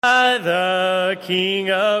The King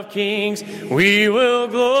of Kings, we will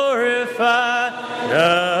glorify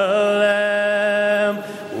the Lamb.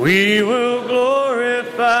 We will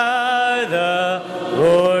glorify the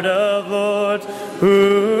Lord of Lords,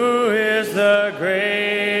 who is the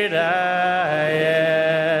great I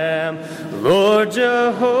am. Lord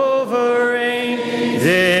Jehovah reigns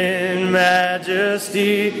in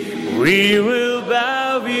majesty. We will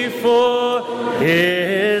bow before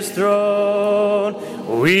His throne.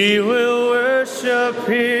 We will worship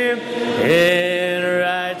Him in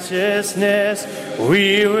righteousness.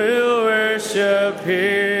 We will worship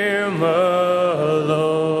Him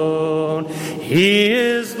alone. He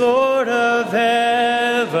is Lord of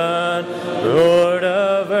heaven, Lord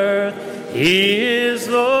of earth. He is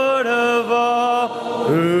Lord of all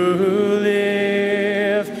who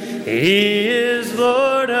live. He is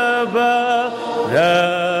Lord above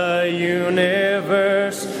the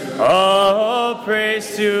universe. All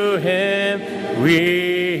praise to Him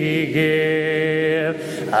we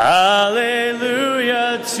give.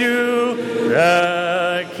 Hallelujah to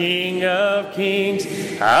the King of Kings.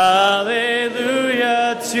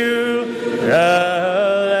 Hallelujah to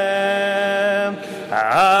the Lamb.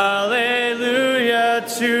 Hallelujah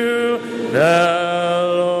to the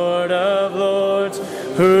Lord of Lords,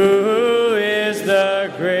 who is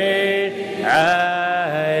the great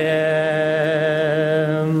I am.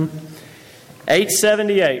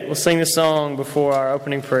 878. We'll sing the song before our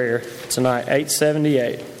opening prayer tonight.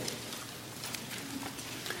 878.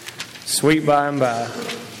 Sweet by and by.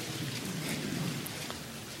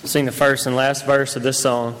 Sing the first and last verse of this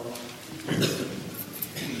song.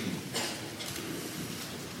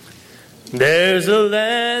 There's a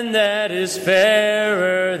land that is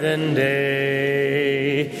fairer than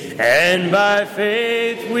day, and by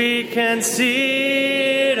faith we can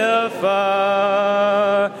see it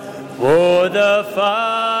afar. For the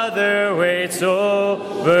Father waits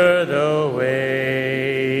over the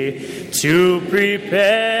way to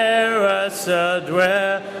prepare us a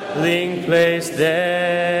dwelling place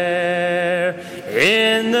there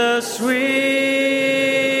in the sweet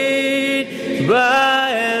by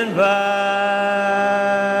and by.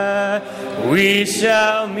 We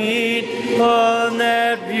shall meet on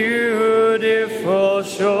that beautiful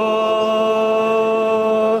shore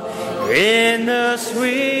in the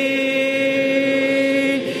sweet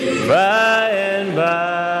by and by.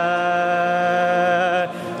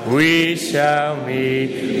 We shall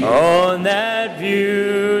meet on that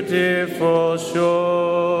beautiful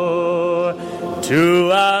shore.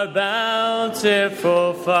 To our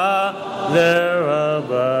bountiful Father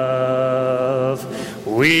above,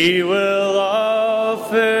 we will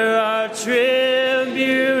offer our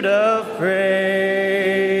tribute of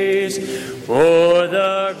praise for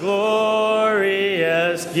the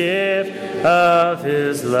glorious gift of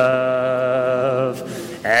His love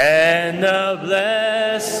and the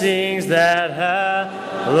blessings that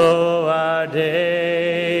hallow our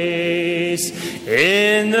days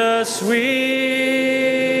in the sweet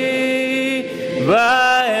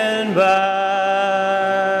by and by.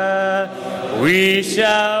 We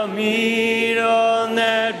shall meet on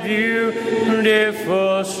that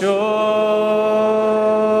beautiful shore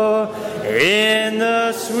in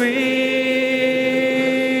the sweet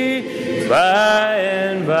by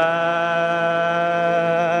and by.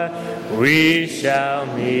 We shall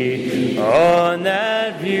meet on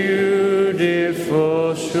that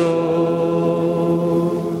beautiful shore.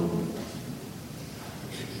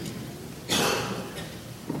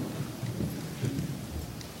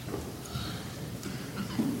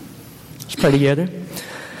 Let's pray together.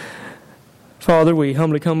 Father, we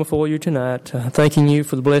humbly come before you tonight, thanking you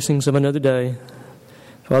for the blessings of another day.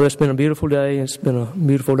 Father, it's been a beautiful day. It's been a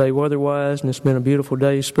beautiful day weather-wise, and it's been a beautiful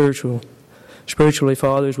day spiritually,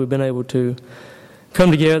 Father, as we've been able to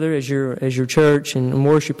come together as your church and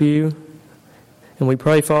worship you. And we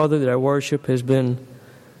pray, Father, that our worship has been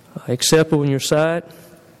acceptable in your sight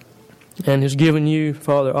and has given you,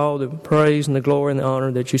 Father, all the praise and the glory and the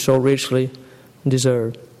honor that you so richly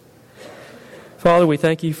deserve. Father, we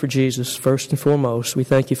thank you for Jesus, first and foremost. We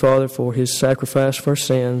thank you, Father, for His sacrifice for our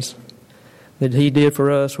sins, that He did for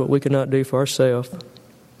us what we could not do for ourselves.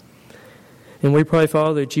 And we pray,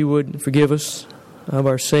 Father, that you would forgive us of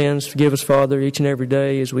our sins. Forgive us, Father, each and every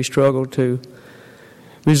day as we struggle to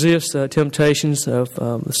resist the temptations of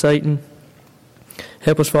Satan.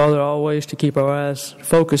 Help us, Father, always to keep our eyes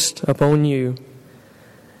focused upon you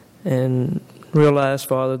and realize,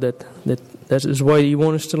 Father, that that's the way you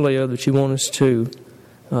want us to live, that you want us to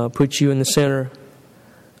put you in the center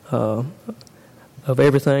of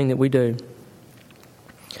everything that we do.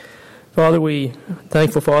 Father, we're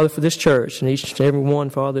thankful, Father, for this church and each and every one,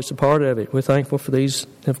 Father, that's a part of it. We're thankful for these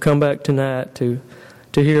that have come back tonight to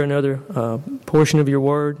hear another portion of your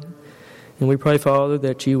word. And we pray, Father,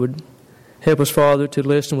 that you would help us, Father, to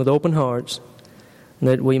listen with open hearts, and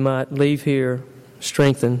that we might leave here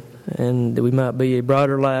strengthened, and that we might be a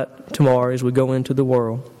brighter light tomorrow as we go into the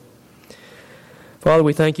world. Father,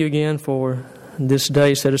 we thank you again for this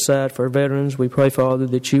day set aside for our veterans. We pray, Father,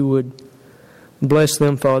 that you would bless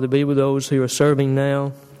them, Father. Be with those who are serving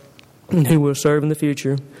now and who will serve in the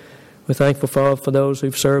future. We're thankful, Father, for those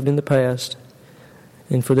who've served in the past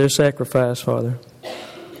and for their sacrifice, Father.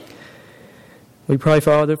 We pray,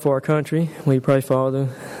 Father, for our country. We pray, Father,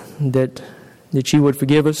 that you would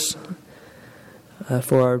forgive us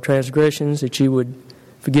for our transgressions, that you would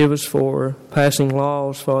forgive us for passing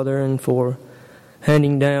laws, Father, and for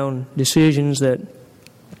handing down decisions that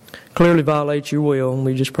clearly violate your will. And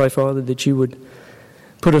we just pray, Father, that you would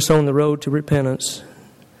put us on the road to repentance,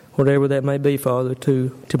 whatever that may be, Father, to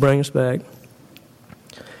bring us back.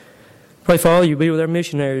 Pray, Father, you be with our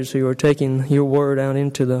missionaries who are taking your word out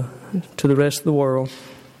into the rest of the world.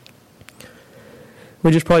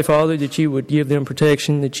 We just pray, Father, that you would give them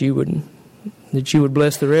protection, that you would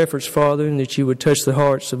bless their efforts, Father, and that you would touch the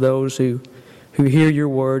hearts of those who hear your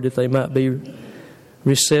word, that they might be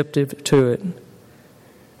receptive to it.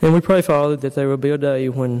 And we pray, Father, that there will be a day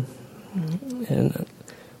when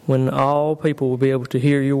all people will be able to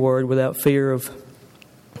hear your word without fear of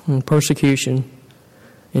persecution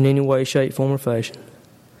in any way, shape, form, or fashion.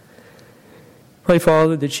 Pray,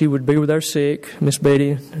 Father, that you would be with our sick, Miss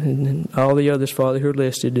Betty, and all the others, Father, who are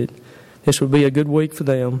listed, that this would be a good week for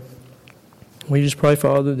them. We just pray,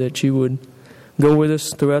 Father, that you would go with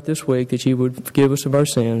us throughout this week, that you would forgive us of our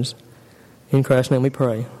sins. In Christ's name we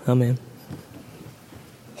pray. Amen.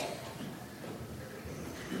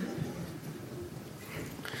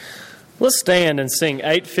 Let's stand and sing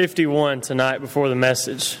 851 tonight before the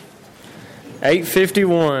message.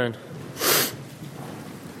 851.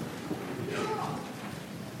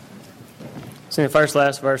 Sing the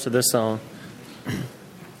last verse of this song.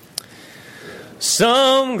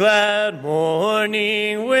 Some glad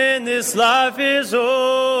morning when this life is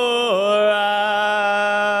o'er,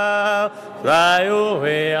 I'll fly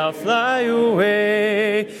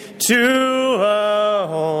away to a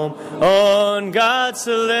home on God's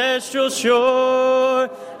celestial shore.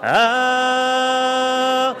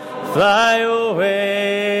 I'll fly away.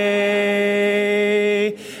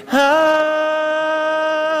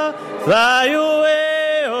 I'll fly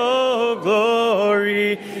away, oh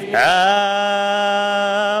glory.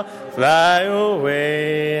 I'll fly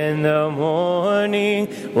away in the morning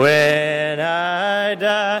when I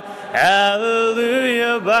die.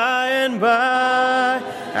 Hallelujah, by and by.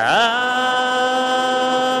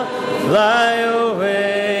 I'll fly away.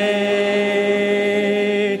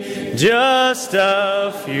 Just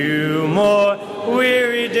a few more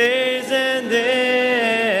weary days and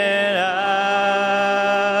then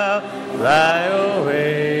I'll fly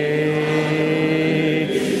away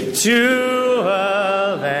to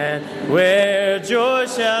a land where joy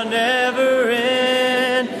shall never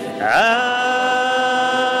end.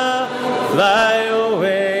 I'll fly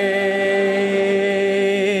away.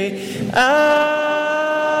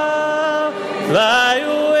 I'll fly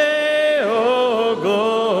away, oh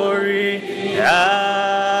glory.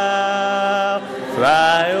 I'll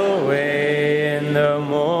fly away in the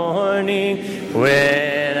morning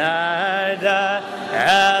when I die.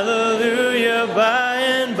 Hallelujah, by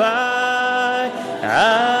and by.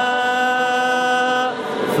 I'll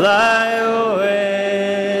fly away.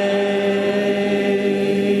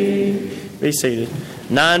 Be seated.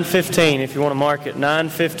 9:15, if you want to mark it,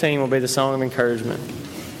 9:15 will be the song of encouragement.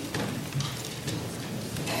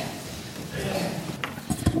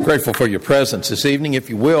 Grateful for your presence this evening. If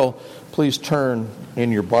you will, please turn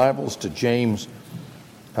in your Bibles to James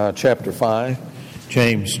chapter 5.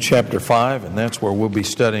 James chapter 5, and that's where we'll be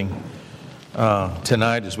studying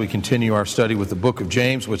tonight as we continue our study with the book of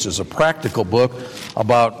James, which is a practical book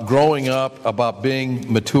about growing up, about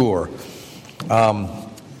being mature.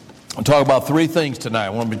 I'll talk about three things tonight.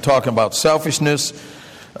 I want to be talking about selfishness,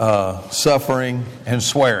 suffering, and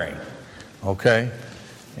swearing. Okay?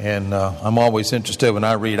 And I'm always interested when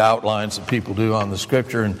I read outlines that people do on the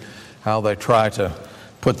Scripture and how they try to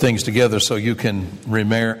put things together so you can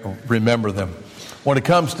remember them. When it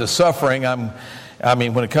comes to suffering, when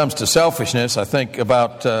it comes to selfishness, I think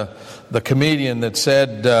about the comedian that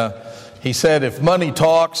said, he said, if money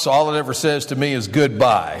talks, all it ever says to me is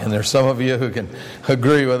goodbye. And there's some of you who can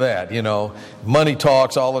agree with that. You know, money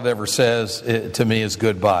talks, all it ever says to me is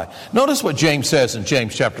goodbye. Notice what James says in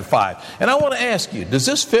James chapter 5. And I want to ask you, does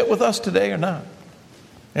this fit with us today or not?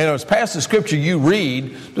 You know, as past the scripture you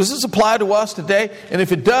read, does this apply to us today? And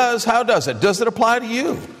if it does, how does it? Does it apply to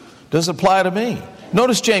you? Does it apply to me?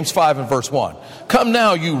 Notice James 5 and verse 1. Come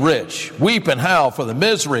now, you rich, weep and howl for the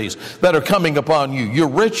miseries that are coming upon you. Your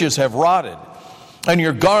riches have rotted, and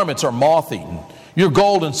your garments are moth-eaten. Your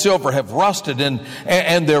gold and silver have rusted, and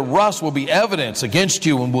their rust will be evidence against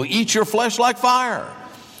you and will eat your flesh like fire.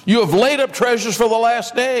 You have laid up treasures for the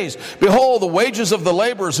last days. Behold, the wages of the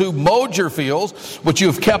laborers who mowed your fields, which you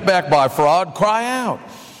have kept back by fraud, cry out.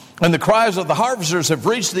 And the cries of the harvesters have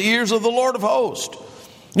reached the ears of the Lord of hosts.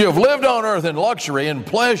 You have lived on earth in luxury and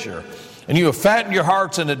pleasure, and you have fattened your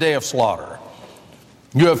hearts in a day of slaughter.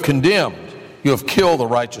 You have condemned, you have killed the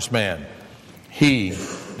righteous man. He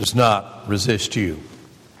does not resist you.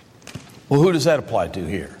 Well, who does that apply to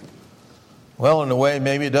here? Well, in a way,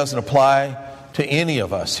 maybe it doesn't apply to any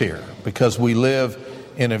of us here, because we live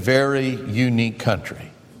in a very unique country.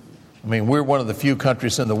 I mean, we're one of the few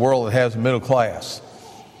countries in the world that has a middle class.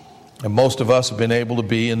 And most of us have been able to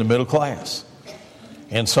be in the middle class.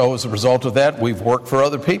 And so as a result of that, we've worked for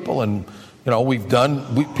other people, and you know,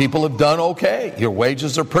 people have done okay. Your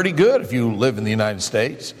wages are pretty good if you live in the United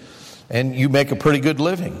States, and you make a pretty good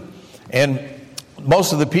living. And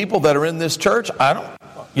most of the people that are in this church, I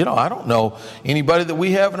don't know anybody that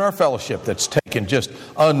we have in our fellowship that's taken just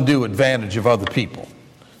undue advantage of other people.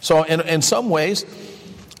 So in some ways,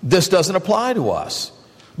 this doesn't apply to us.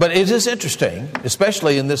 But it is interesting,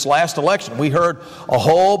 especially in this last election, we heard a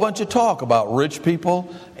whole bunch of talk about rich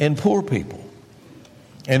people and poor people.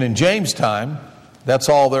 And in James' time, that's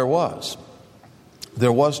all there was.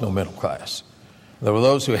 There was no middle class. There were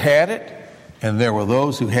those who had it, and there were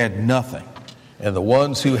those who had nothing. And the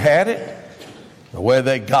ones who had it, the way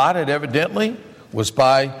they got it evidently was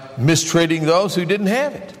by mistreating those who didn't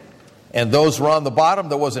have it. And those who were on the bottom,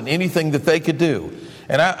 there wasn't anything that they could do.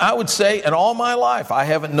 And I would say in all my life, I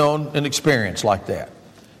haven't known an experience like that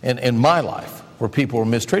in my life where people were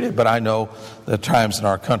mistreated, but I know the times in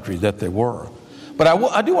our country that they were. But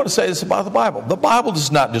I do want to say this about the Bible. The Bible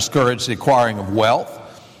does not discourage the acquiring of wealth.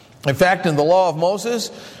 In fact, in the law of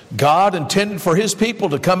Moses, God intended for his people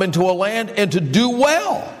to come into a land and to do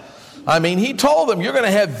well. I mean, he told them, you're going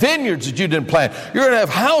to have vineyards that you didn't plant. You're going to have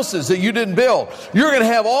houses that you didn't build. You're going to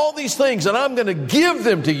have all these things, and I'm going to give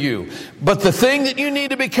them to you. But the thing that you need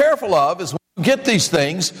to be careful of is when you get these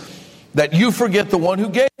things, that you forget the one who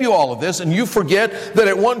gave you all of this, and you forget that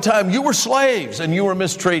at one time you were slaves and you were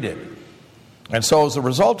mistreated. And so as a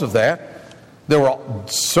result of that, there were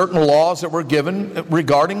certain laws that were given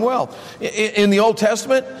regarding wealth. In the Old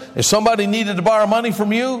Testament, if somebody needed to borrow money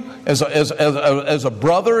from you as a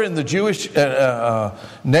brother in the Jewish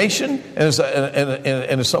nation,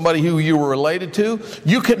 and as somebody who you were related to,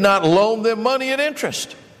 you could not loan them money at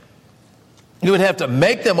interest. You would have to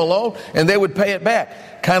make them a loan, and they would pay it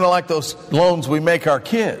back. Kind of like those loans we make our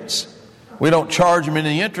kids. We don't charge them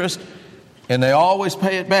any interest, and they always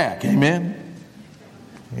pay it back. Amen?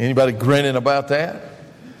 Anybody grinning about that?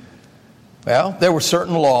 Well, there were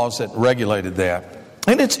certain laws that regulated that.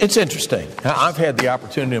 And it's interesting. I've had the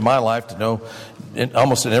opportunity in my life to know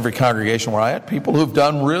almost in every congregation where I had people who've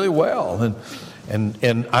done really well.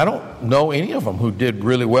 And I don't know any of them who did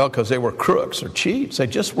really well because they were crooks or cheats. They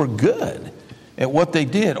just were good at what they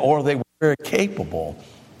did, or they were very capable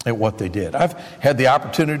at what they did. I've had the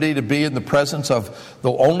opportunity to be in the presence of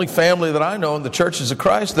the only family that I know in the churches of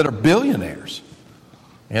Christ that are billionaires.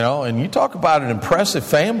 You know, and you talk about an impressive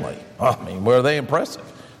family. I mean, were they impressive?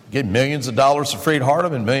 Get millions of dollars to Freed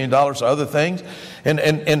Hartem and $1 million to other things.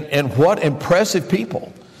 And what impressive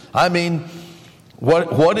people. I mean,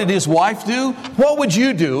 what did his wife do? What would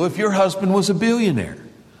you do if your husband was a billionaire?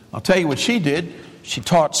 I'll tell you what she did. She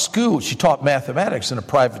taught school. She taught mathematics in a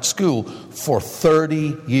private school for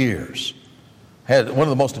 30 years. One of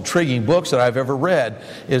the most intriguing books that I've ever read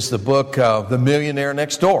is the book The Millionaire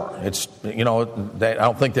Next Door. It's, you know, I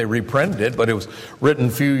don't think they reprinted it, but it was written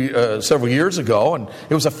several years ago, and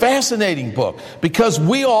it was a fascinating book because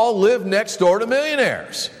we all live next door to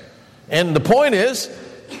millionaires. And the point is,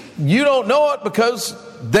 you don't know it because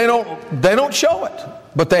they don't show it,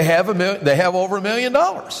 but they have over $1 million.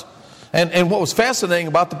 And what was fascinating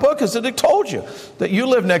about the book is that it told you that you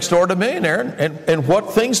live next door to a millionaire and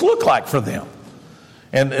what things look like for them.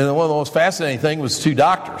 And one of the most fascinating things was two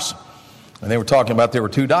doctors. And they were talking about there were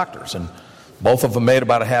two doctors. And both of them made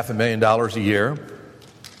about $500,000 a year.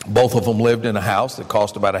 Both of them lived in a house that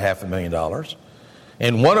cost about $500,000.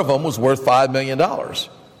 And one of them was worth $5 million.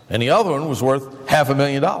 And the other one was worth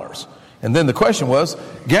 $500,000. And then the question was,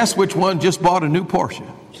 guess which one just bought a new Porsche?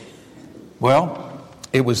 Well,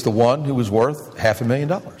 it was the one who was worth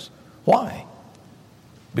 $500,000. Why?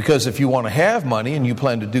 Because if you want to have money and you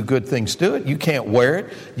plan to do good things to it, you can't wear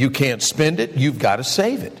it, you can't spend it, you've got to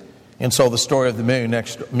save it. And so the story of the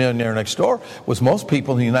millionaire next door was most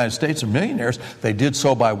people in the United States are millionaires. They did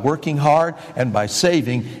so by working hard and by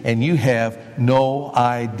saving, and you have no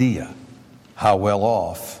idea how well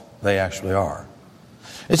off they actually are.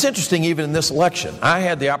 It's interesting, even in this election, I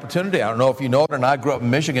had the opportunity, I don't know if you know it or not, I grew up in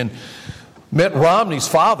Michigan. Mitt Romney's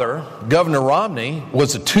father, Governor Romney,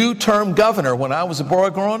 was a 2-term governor when I was a boy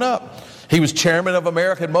growing up. He was chairman of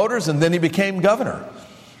American Motors, and then he became governor.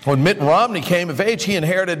 When Mitt Romney came of age, he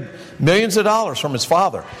inherited millions of dollars from his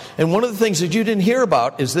father. And one of the things that you didn't hear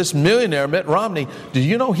about is this millionaire, Mitt Romney. Did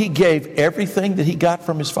you know he gave everything that he got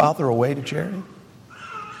from his father away to charity?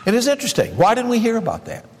 It is interesting. Why didn't we hear about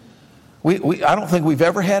that? I don't think we've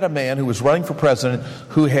ever had a man who was running for president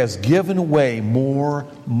who has given away more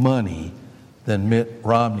money than Mitt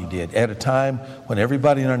Romney did at a time when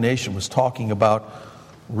everybody in our nation was talking about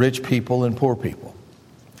rich people and poor people.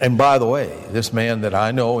 And by the way, this man that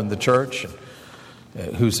I know in the church,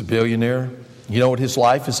 who's a billionaire, you know what his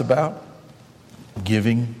life is about?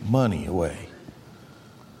 Giving money away.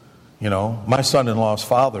 You know, my son-in-law's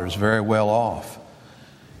father is very well off.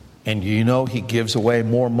 And you know he gives away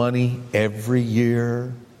more money every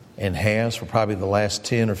year and has for probably the last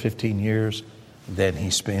 10 or 15 years than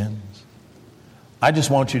he spends. I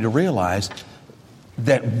just want you to realize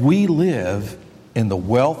that we live in the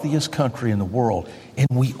wealthiest country in the world, and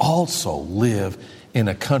we also live in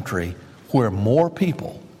a country where more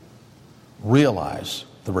people realize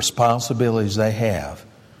the responsibilities they have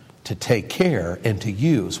to take care and to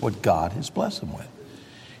use what God has blessed them with.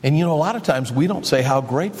 And you know, a lot of times we don't say how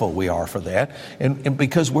grateful we are for that. And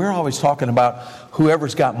because we're always talking about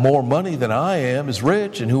whoever's got more money than I am is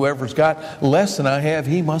rich, and whoever's got less than I have,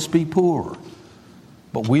 he must be poor.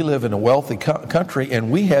 But we live in a wealthy country,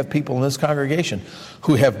 and we have people in this congregation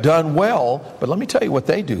who have done well. But let me tell you what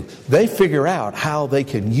they do. They figure out how they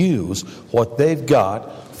can use what they've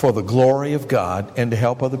got for the glory of God and to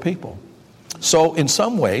help other people. So in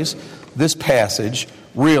some ways, this passage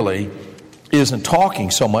really isn't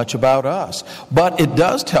talking so much about us. But it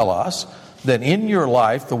does tell us that in your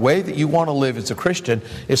life, the way that you want to live as a Christian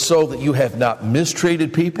is so that you have not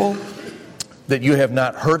mistreated people, that you have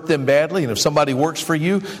not hurt them badly, and if somebody works for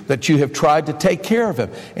you, that you have tried to take care of him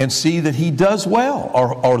and see that he does well,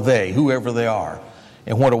 or they, whoever they are.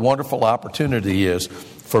 And what a wonderful opportunity is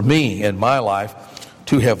for me in my life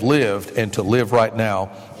to have lived and to live right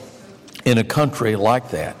now in a country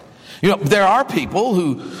like that. You know, there are people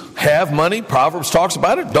who have money, Proverbs talks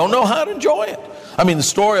about it, don't know how to enjoy it. I mean, the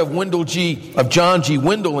story of John G.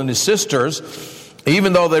 Wendell and his sisters,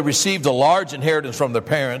 even though they received a large inheritance from their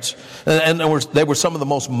parents, and they were some of the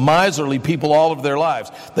most miserly people all of their lives.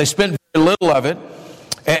 They spent very little of it,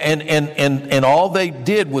 and all they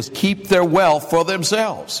did was keep their wealth for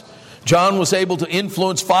themselves. John was able to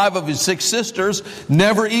influence 5 of his 6 sisters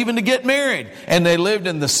never even to get married. And they lived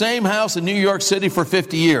in the same house in New York City for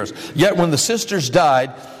 50 years. Yet when the sisters died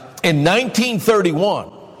in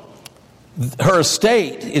 1931, her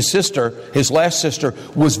estate, his last sister,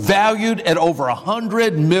 was valued at over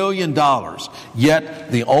 $100 million.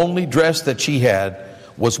 Yet the only dress that she had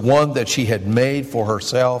was one that she had made for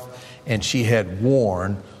herself and she had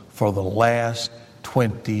worn for the last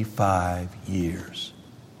 25 years.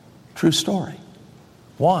 True story.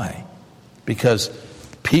 Why? Because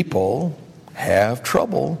people have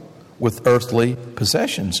trouble with earthly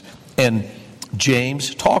possessions. And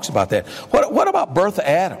James talks about that. What about Bertha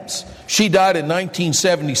Adams? She died in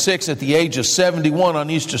 1976 at the age of 71 on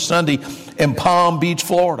Easter Sunday in Palm Beach,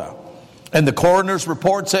 Florida. And the coroner's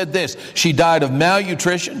report said this: she died of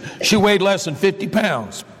malnutrition. She weighed less than 50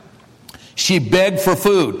 pounds. She begged for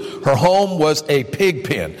food. Her home was a pig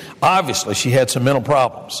pen. Obviously, she had some mental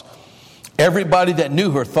problems. Everybody that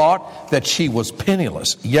knew her thought that she was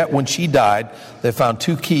penniless. Yet when she died, they found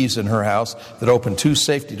 2 keys in her house that opened 2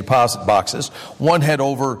 safety deposit boxes. One had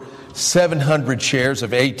over 700 shares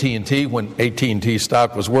of AT&T when AT&T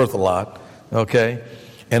stock was worth a lot. Okay?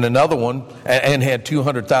 And another one and had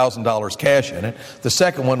 $200,000 cash in it. The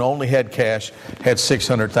second one only had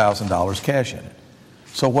 $600,000 cash in it.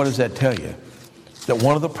 So what does that tell you? That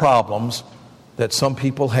one of the problems that some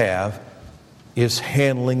people have is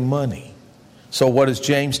handling money. So what does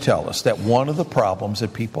James tell us? That one of the problems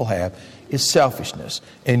that people have is selfishness.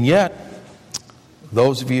 And yet,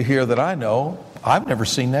 those of you here that I know, I've never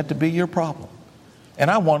seen that to be your problem. And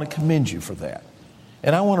I want to commend you for that.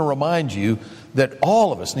 And I want to remind you that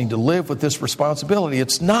all of us need to live with this responsibility.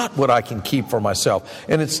 It's not what I can keep for myself,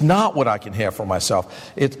 and it's not what I can have for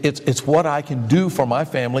myself. It's what I can do for my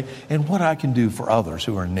family and what I can do for others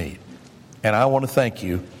who are in need. And I want to thank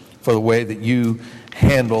you for the way that you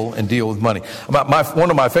handle and deal with money. One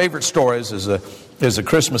of my favorite stories is a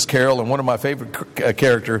Christmas Carol, and one of my favorite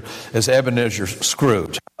characters is Ebenezer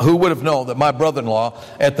Scrooge. Who would have known that my brother-in-law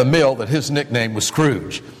at the mill, that his nickname was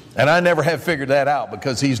Scrooge? And I never have figured that out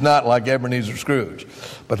because he's not like Ebenezer Scrooge.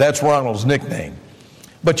 But that's Ronald's nickname.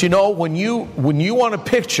 But you know, when you want to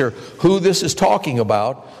picture who this is talking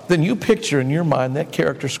about, then you picture in your mind that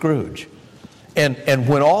character Scrooge. And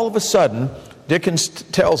when all of a sudden Dickens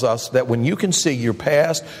tells us that when you can see your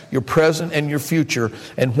past, your present, and your future,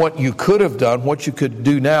 and what you could have done, what you could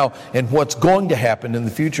do now, and what's going to happen in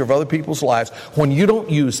the future of other people's lives, when you don't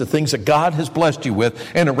use the things that God has blessed you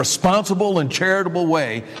with in a responsible and charitable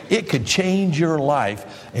way, it could change your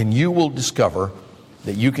life, and you will discover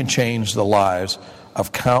that you can change the lives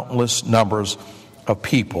of countless numbers of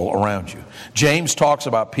people around you. James talks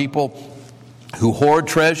about people who hoard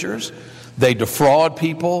treasures, they defraud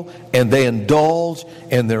people, and they indulge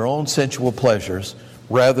in their own sensual pleasures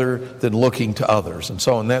rather than looking to others. And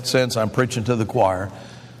so in that sense, I'm preaching to the choir,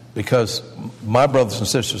 because my brothers and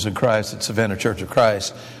sisters in Christ at Savannah Church of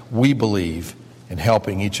Christ, we believe in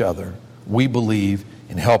helping each other. We believe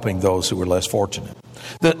in helping those who are less fortunate.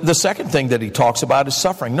 The second thing that he talks about is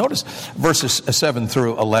suffering. Notice verses 7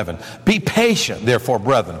 through 11. Be patient, therefore,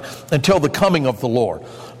 brethren, until the coming of the Lord.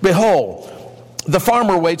 Behold, the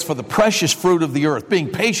farmer waits for the precious fruit of the earth, being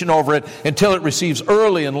patient over it until it receives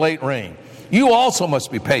early and late rain. You also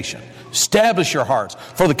must be patient. Establish your hearts,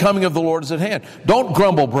 for the coming of the Lord is at hand. Don't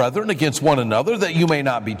grumble, brethren, against one another, that you may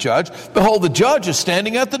not be judged. Behold, the judge is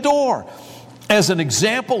standing at the door. As an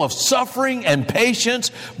example of suffering and patience,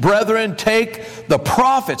 brethren, take the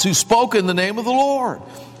prophets who spoke in the name of the Lord.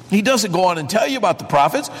 He doesn't go on and tell you about the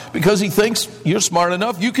prophets because he thinks you're smart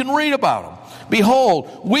enough you can read about them.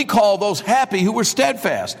 Behold, we call those happy who were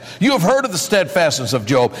steadfast. You have heard of the steadfastness of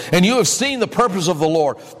Job, and you have seen the purpose of the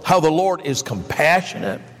Lord, how the Lord is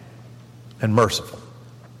compassionate and merciful.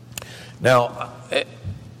 Now,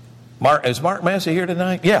 is Mark Massey here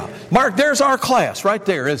tonight? Yeah. Mark, there's our class right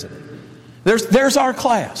there, isn't it? There's our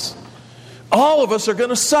class. All of us are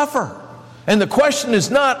going to suffer. And the question is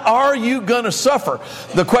not, are you going to suffer?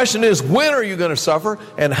 The question is, when are you going to suffer?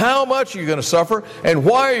 And how much are you going to suffer? And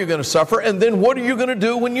why are you going to suffer? And then what are you going to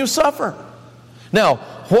do when you suffer? Now,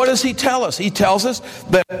 what does he tell us? He tells us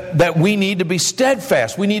that we need to be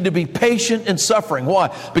steadfast. We need to be patient in suffering.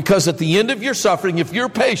 Why? Because at the end of your suffering, if you're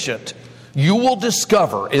patient, you will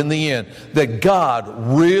discover in the end that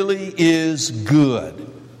God really is good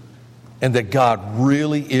and that God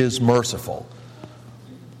really is merciful.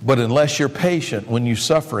 But unless you're patient when you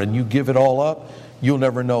suffer and you give it all up, you'll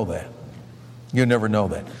never know that. You'll never know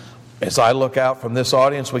that. As I look out from this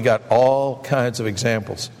audience, we got all kinds of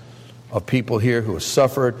examples of people here who have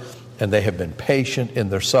suffered, and they have been patient in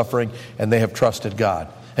their suffering, and they have trusted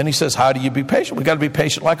God. And he says, how do you be patient? We've got to be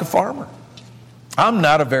patient like a farmer. I'm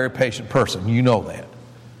not a very patient person. You know that.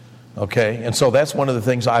 Okay? And so that's one of the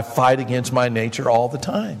things I fight against my nature all the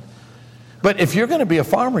time. But if you're going to be a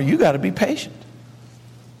farmer, you got to be patient.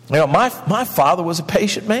 You know, my father was a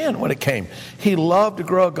patient man when it came. He loved to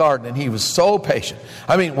grow a garden, and he was so patient.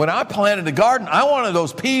 I mean, when I planted a garden, I wanted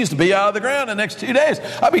those peas to be out of the ground the next 2 days.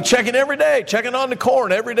 I'd be checking every day, checking on the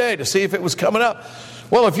corn every day to see if it was coming up.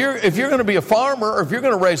 Well, if you're going to be a farmer, or if you're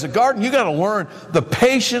going to raise a garden, you got to learn the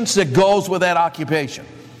patience that goes with that occupation.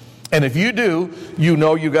 And if you do, you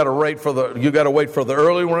know you got to wait for the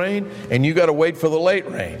early rain, and you got to wait for the late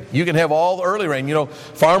rain. You can have all the early rain. You know,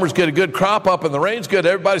 farmers get a good crop up and the rain's good.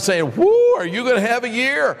 Everybody's saying, "Whoo, are you going to have a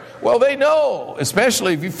year?" Well, they know,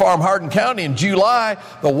 especially if you farm Hardin County in July,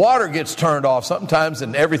 the water gets turned off sometimes,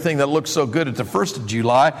 and everything that looks so good at the 1st of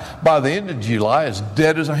July, by the end of July, is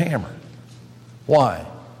dead as a hammer. Why?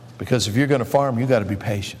 Because if you're going to farm, you got to be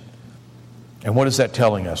patient. And what is that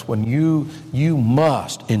telling us? When you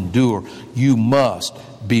must endure, you must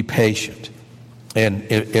be patient. And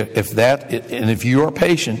if you are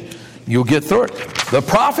patient, you'll get through it. The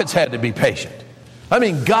prophets had to be patient. I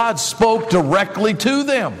mean, God spoke directly to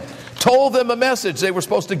them, told them a message they were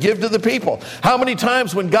supposed to give to the people. How many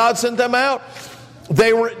times when God sent them out,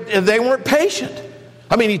 they weren't patient?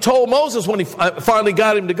 I mean, he told Moses when he finally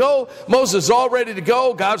got him to go, Moses is all ready to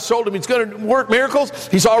go. God told him he's going to work miracles.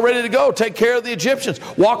 He's all ready to go. Take care of the Egyptians.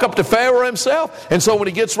 Walk up to Pharaoh himself. And so when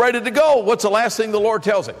he gets ready to go, what's the last thing the Lord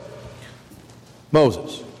tells him?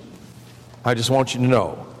 Moses, I just want you to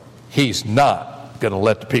know, he's not going to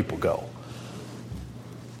let the people go.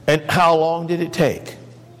 And how long did it take?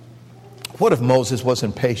 What if Moses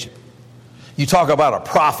wasn't patient? You talk about a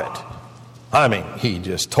prophet. I mean, he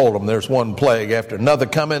just told them there's one plague after another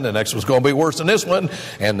coming. The next one's going to be worse than this one.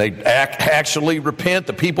 And they'd actually repent.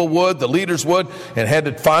 The people would, the leaders would, and had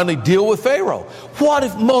to finally deal with Pharaoh. What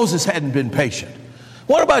if Moses hadn't been patient?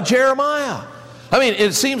 What about Jeremiah? I mean,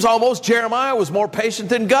 it seems almost Jeremiah was more patient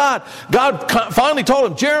than God. God finally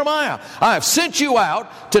told him, Jeremiah, I have sent you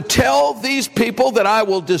out to tell these people that I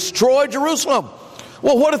will destroy Jerusalem.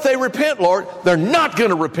 Well, what if they repent, Lord? They're not going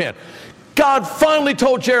to repent. God finally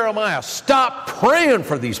told Jeremiah, stop praying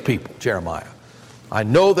for these people, Jeremiah. I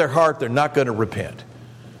know their heart, they're not going to repent.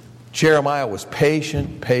 Jeremiah was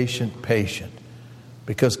patient,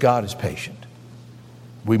 because God is patient.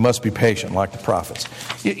 We must be patient like the prophets.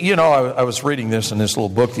 You know, I was reading this in this little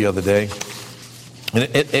book the other day, and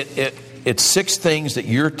it's 6 things that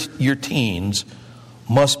your teens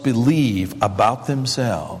must believe about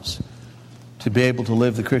themselves to be able to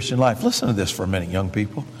live the Christian life. Listen to this for a minute, young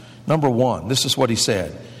people. Number 1, this is what he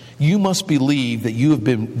said. You must believe that you have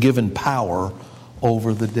been given power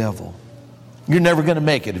over the devil. You're never going to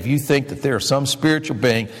make it if you think that there is some spiritual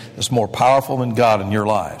being that's more powerful than God in your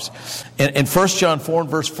lives. In 1 John 4 and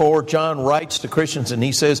verse 4, John writes to Christians and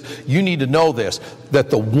he says, you need to know this,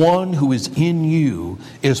 that the one who is in you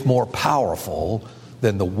is more powerful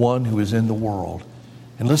than the one who is in the world.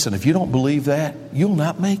 And listen, if you don't believe that, you'll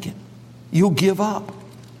not make it. You'll give up.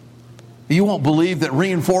 You won't believe that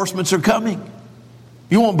reinforcements are coming.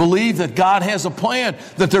 You won't believe that God has a plan,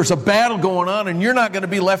 that there's a battle going on, and you're not going to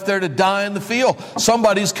be left there to die in the field.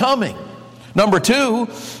 Somebody's coming. Number 2,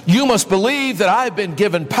 you must believe that I've been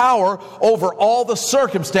given power over all the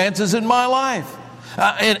circumstances in my life.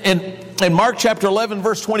 In Mark chapter 11,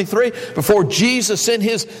 verse 23, before Jesus sent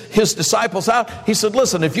his disciples out, he said,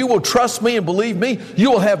 listen, if you will trust me and believe me,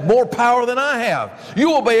 you will have more power than I have.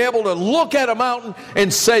 You will be able to look at a mountain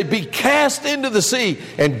and say, be cast into the sea.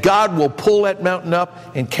 And God will pull that mountain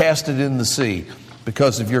up and cast it in the sea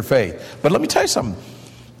because of your faith. But let me tell you something.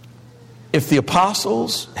 If the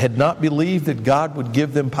apostles had not believed that God would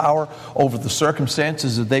give them power over the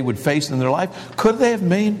circumstances that they would face in their life, could they have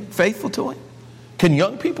remained faithful to Him? Can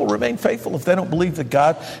young people remain faithful if they don't believe that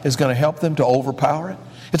God is going to help them to overpower it?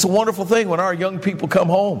 It's a wonderful thing when our young people come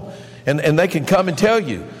home and they can come and tell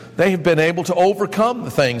you they have been able to overcome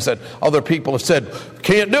the things that other people have said,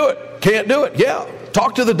 can't do it. Yeah,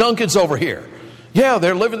 talk to the Duncans over here. Yeah,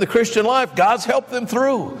 they're living the Christian life. God's helped them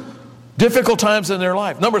through difficult times in their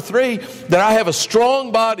life. Number 3, that I have a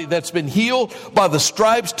strong body that's been healed by the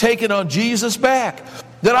stripes taken on Jesus' back.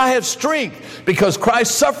 That I have strength because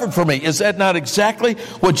Christ suffered for me. Is that not exactly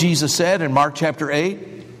what Jesus said in Mark chapter 8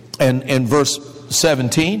 and verse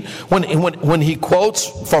 17? When he quotes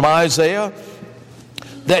from Isaiah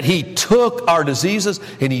that he took our diseases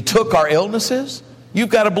and he took our illnesses. You've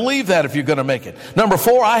got to believe that if you're going to make it. Number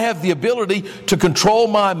 4, I have the ability to control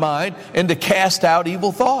my mind and to cast out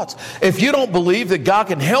evil thoughts. If you don't believe that God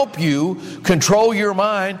can help you control your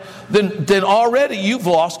mind, then already you've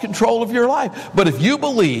lost control of your life. But if you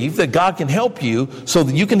believe that God can help you so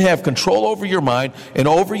that you can have control over your mind and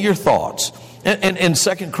over your thoughts. And in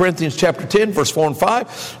 2 Corinthians chapter 10, verse 4 and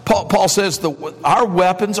 5, Paul says that our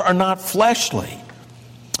weapons are not fleshly,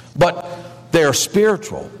 but they are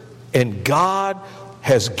spiritual. And God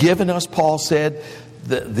has given us, Paul said,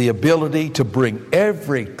 the ability to bring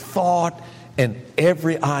every thought and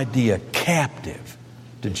every idea captive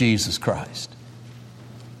to Jesus Christ.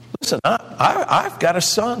 Listen, I've got a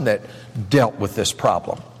son that dealt with this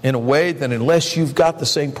problem in a way that unless you've got the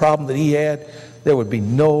same problem that he had, there would be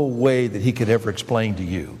no way that he could ever explain to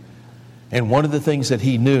you. And one of the things that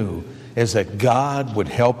he knew is that God would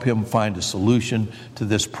help him find a solution to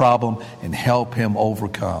this problem and help him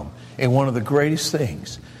overcome. And one of the greatest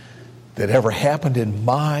things that ever happened in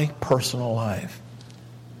my personal life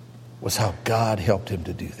was how God helped him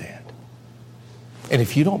to do that. And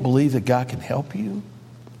if you don't believe that God can help you,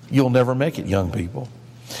 you'll never make it, young people.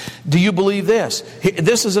 Do you believe this?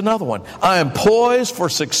 This is another one. I am poised for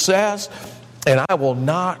success, and I will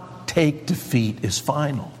not take defeat as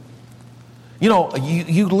final. You know,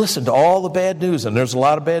 you listen to all the bad news, and there's a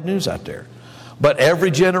lot of bad news out there. But every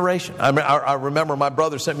generation, I remember my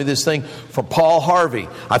brother sent me this thing from Paul Harvey.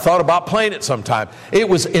 I thought about playing it sometime. It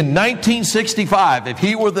was in 1965. If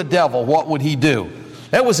he were the devil, what would he do?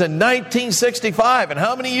 That was in 1965. And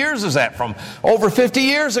how many years is that from? Over 50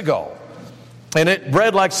 years ago. And it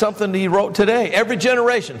read like something he wrote today. Every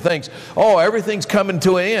generation thinks, oh, everything's coming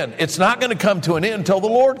to an end. It's not going to come to an end until the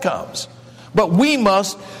Lord comes. But we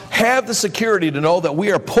must have the security to know that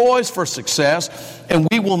we are poised for success and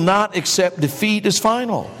we will not accept defeat as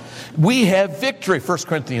final. We have victory, 1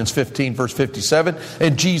 Corinthians 15, verse 57,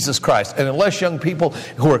 in Jesus Christ. And unless young people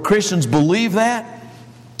who are Christians believe that,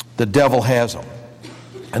 the devil has them.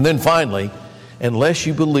 And then finally, unless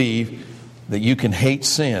you believe that you can hate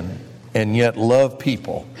sin and yet love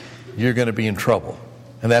people, you're going to be in trouble.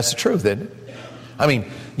 And that's the truth, isn't it? I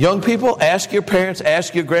mean, young people, ask your parents,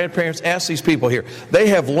 ask your grandparents, ask these people here. They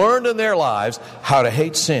have learned in their lives how to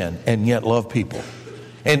hate sin and yet love people.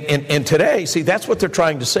 And today, see, that's what they're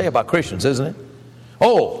trying to say about Christians, isn't it?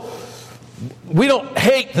 Oh, we don't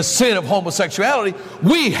hate the sin of homosexuality.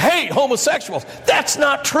 We hate homosexuals. That's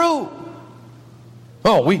not true.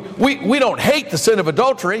 Oh, we don't hate the sin of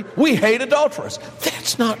adultery. We hate adulterers.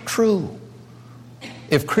 That's not true.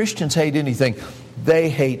 If Christians hate anything,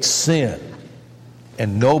 they hate sin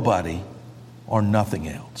and nobody or nothing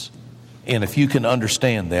else. And if you can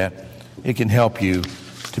understand that, it can help you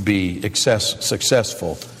to be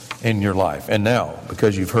successful in your life. And now,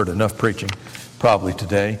 because you've heard enough preaching probably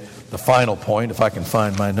today, the final point, if I can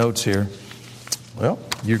find my notes here, well,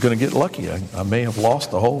 you're going to get lucky. I may have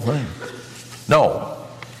lost the whole thing. No.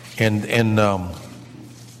 And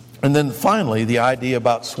then finally, the idea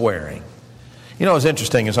about swearing. You know, it's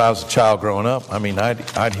interesting, as I was a child growing up, I mean,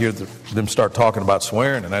 I'd hear them start talking about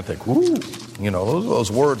swearing, and I'd think, ooh, you know, those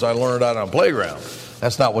words I learned out on the playground.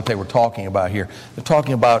 That's not what they were talking about here. They're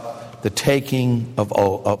talking about the taking of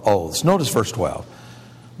oaths. Notice verse 12.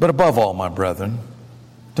 But above all, my brethren,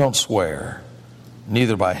 don't swear,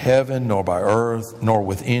 neither by heaven, nor by earth, nor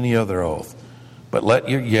with any other oath. But let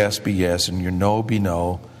your yes be yes, and your no be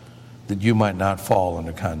no, that you might not fall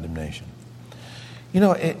under condemnation. You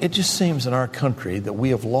know, it just seems in our country that we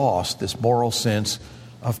have lost this moral sense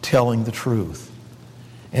of telling the truth.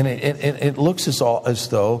 And it looks as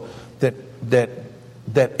though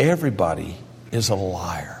that everybody is a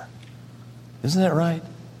liar. Isn't that right?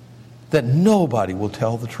 That nobody will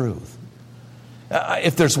tell the truth.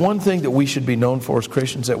 If there's one thing that we should be known for as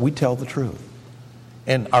Christians, that we tell the truth.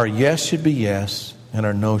 And our yes should be yes, and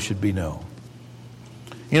our no should be no.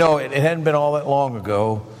 You know, it hadn't been all that long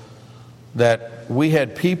ago that we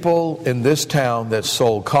had people in this town that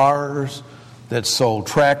sold cars, that sold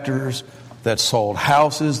tractors, that sold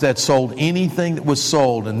houses, that sold anything that was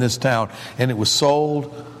sold in this town. And it was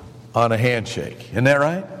sold on a handshake. Isn't that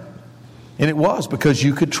right? And it was, because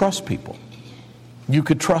you could trust people. You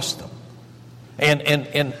could trust them.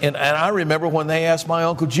 And I remember when they asked my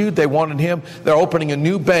Uncle Jude, they're opening a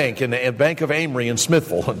new bank, in the Bank of Amory in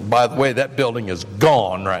Smithville. And by the way, that building is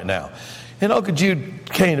gone right now. And Uncle Jude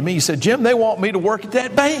came to me, he said, Jim, they want me to work at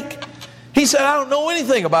that bank. He said, I don't know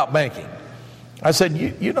anything about banking. I said,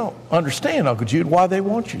 you don't understand, Uncle Jude, why they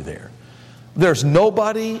want you there. There's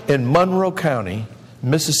nobody in Monroe County,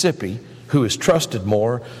 Mississippi, who is trusted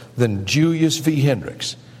more than Julius V.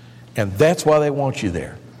 Hendricks. And that's why they want you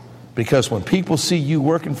there. Because when people see you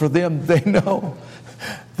working for them, they know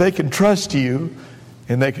they can trust you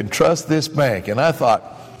and they can trust this bank. And I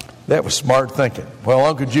thought, that was smart thinking. Well,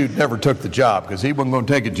 Uncle Jude never took the job because he wasn't going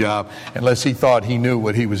to take a job unless he thought he knew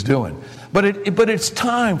what he was doing. But it's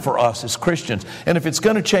time for us as Christians, and if it's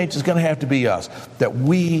going to change, it's going to have to be us, that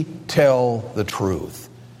we tell the truth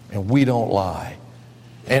and we don't lie.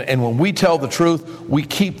 And when we tell the truth, we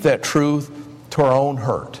keep that truth to our own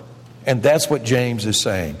hurt. And that's what James is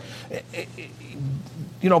saying.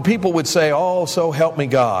 You know, people would say, oh, so help me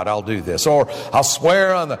God, I'll do this. Or I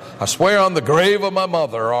swear on the grave of my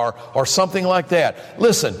mother, or something like that.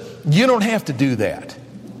 Listen, you don't have to do that.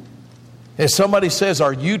 If somebody says,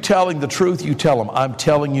 are you telling the truth? You tell them, I'm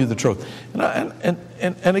telling you the truth.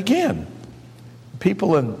 And again,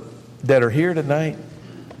 people that are here tonight,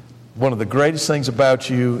 one of the greatest things about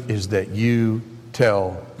you is that you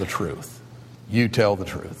tell the truth. You tell the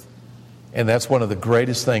truth. And that's one of the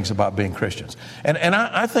greatest things about being Christians. And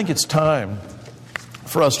I think it's time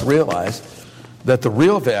for us to realize that the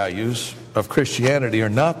real values of Christianity are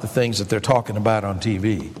not the things that they're talking about on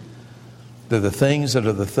TV. They're the things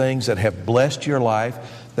that have blessed your life,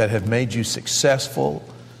 that have made you successful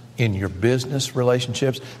in your business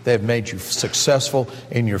relationships. They have made you successful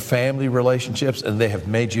in your family relationships, and they have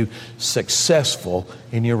made you successful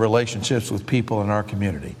in your relationships with people in our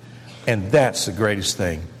community. And that's the greatest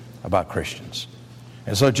thing about Christians.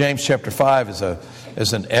 And so James chapter 5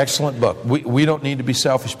 is an excellent book. We don't need to be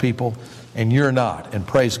selfish people, and you're not. And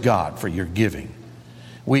praise God for your giving.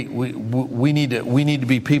 We need to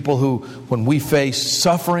be people who, when we face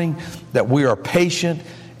suffering, that we are patient,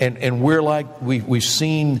 and we're like we've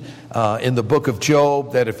seen in the book of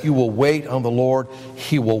Job, that if you will wait on the Lord,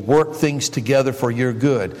 He will work things together for your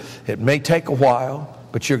good. It may take a while,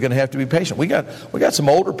 but you're going to have to be patient. We got some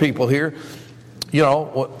older people here. You know,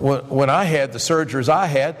 when I had the surgeries I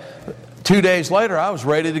had, 2 days later I was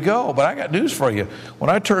ready to go. But I got news for you. When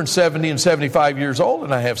I turn 70 and 75 years old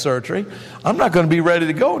and I have surgery, I'm not going to be ready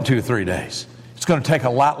to go in 2 or 3 days. It's going to take a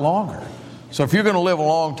lot longer. So if you're going to live a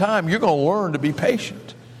long time, you're going to learn to be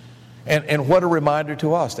patient. And what a reminder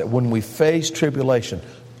to us that when we face tribulation,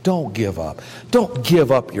 don't give up. Don't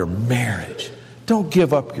give up your marriage. Don't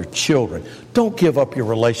give up your children. Don't give up your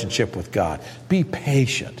relationship with God. Be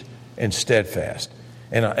patient and steadfast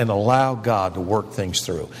and allow God to work things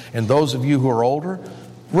through. And those of you who are older,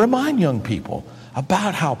 remind young people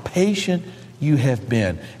about how patient you have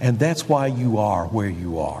been. And that's why you are where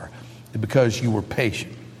you are, because you were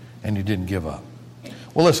patient and you didn't give up.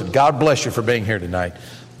 Well, listen, God bless you for being here tonight.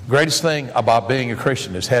 The greatest thing about being a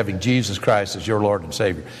Christian is having Jesus Christ as your Lord and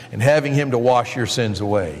Savior and having Him to wash your sins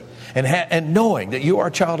away. And knowing that you are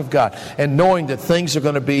a child of God and knowing that things are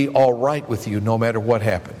going to be all right with you no matter what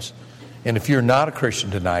happens. And if you're not a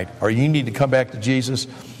Christian tonight, or you need to come back to Jesus,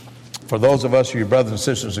 for those of us who are your brothers and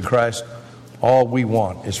sisters in Christ, all we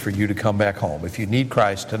want is for you to come back home. If you need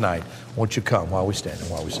Christ tonight, won't you come while we stand and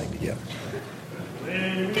while we sing together?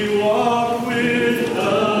 When we walk with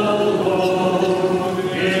the Lord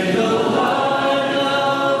in the light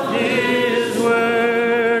of His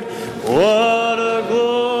word, what a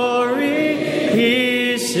glory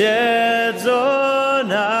He sheds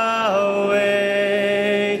on our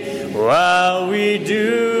way, while we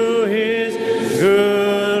do His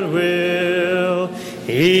good will.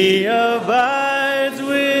 He abides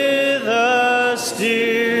with us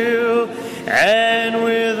still, and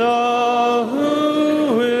with all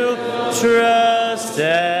who will trust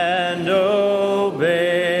and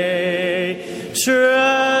obey.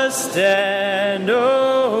 Trust and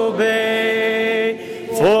obey,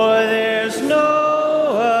 for there's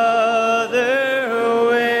no other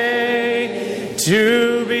way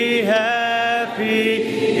to be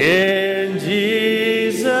happy in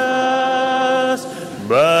Jesus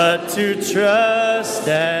but to trust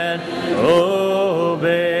and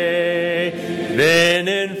obey. Then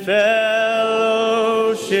in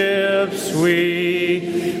fellowships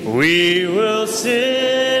we will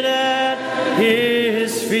sit at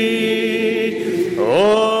His feet,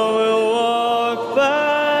 or we'll walk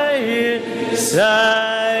by His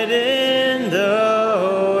side in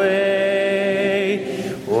the way.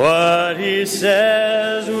 What He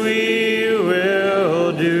says we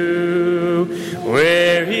will do,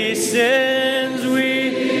 where He sends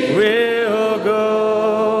we will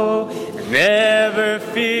go. Never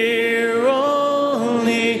fear,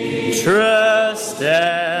 only trust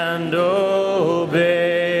and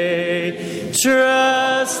obey.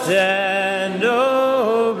 Trust and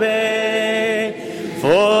obey,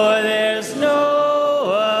 for there's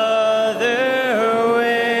no other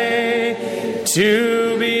way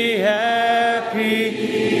to be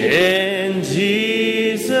happy in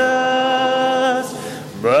Jesus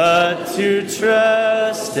but to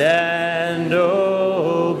trust and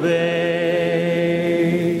obey.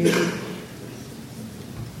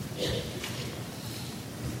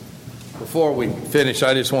 Before we finish,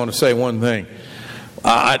 I just want to say one thing.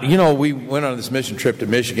 We went on this mission trip to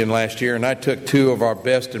Michigan last year, and I took 2 of our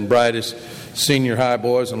best and brightest senior high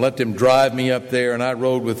boys and let them drive me up there, and I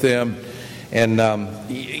rode with them. And,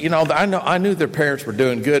 I knew their parents were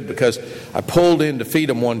doing good because I pulled in to feed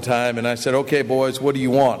them one time, and I said, "Okay, boys, what do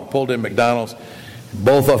you want?" I pulled in McDonald's.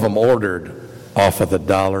 Both of them ordered off of the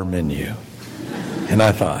dollar menu. And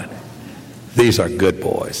I thought, these are good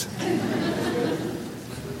boys.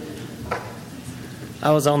 I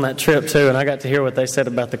was on that trip too, and I got to hear what they said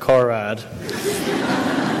about the car ride.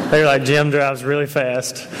 They were like, "Jim drives really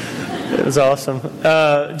fast." It was awesome.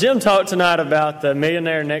 Jim talked tonight about the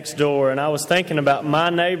millionaire next door, and I was thinking about my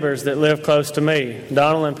neighbors that live close to me,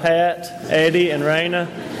 Donald and Pat, Eddie and Raina.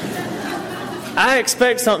 I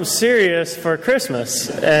expect something serious for Christmas,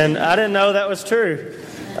 and I didn't know that was true.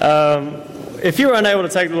 If you were unable to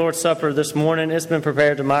take the Lord's Supper this morning, it's been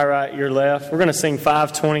prepared to my right, your left. We're going to sing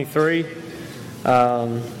 523.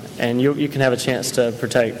 And you can have a chance to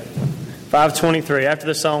partake. 523. After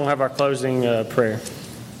the song, we'll have our closing prayer.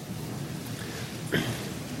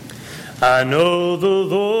 I know the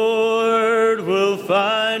Lord will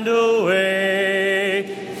find a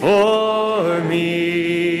way for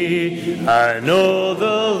me. I know the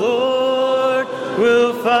Lord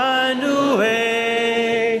will find a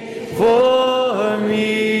way for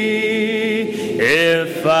me.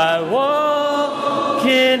 If I walk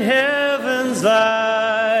in heaven's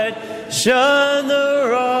light, shun the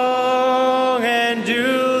wrong and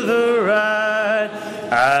do the right,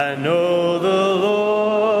 I know the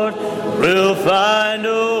Lord will find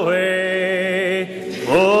a way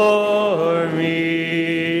for me.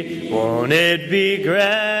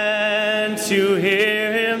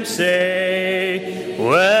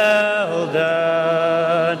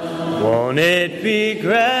 it be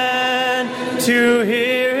grand to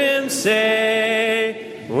hear him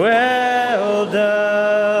say, well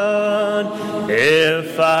done.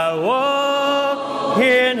 If I walk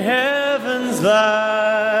in heaven's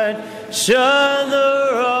light, shun the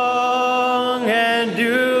wrong and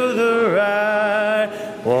do the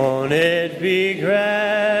right, won't it be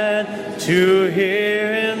grand to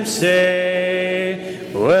hear him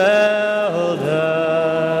say, well done.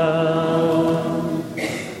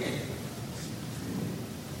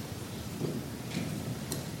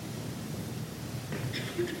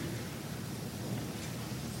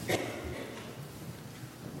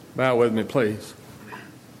 Bow with me, please.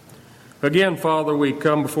 Again, Father, we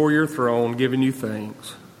come before your throne giving you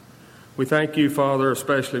thanks. We thank you, Father,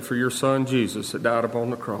 especially for your Son, Jesus, that died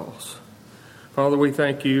upon the cross. Father, we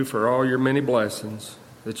thank you for all your many blessings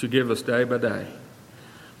that you give us day by day.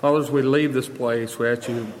 Father, as we leave this place, we ask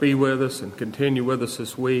you to be with us and continue with us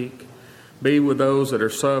this week. Be with those that are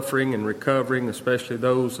suffering and recovering, especially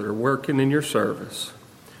those that are working in your service.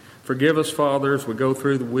 Forgive us, Father, as we go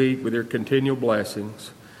through the week with your continual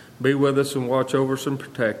blessings. Be with us and watch over us and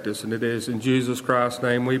protect us. And it is in Jesus Christ's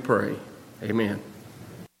name we pray. Amen.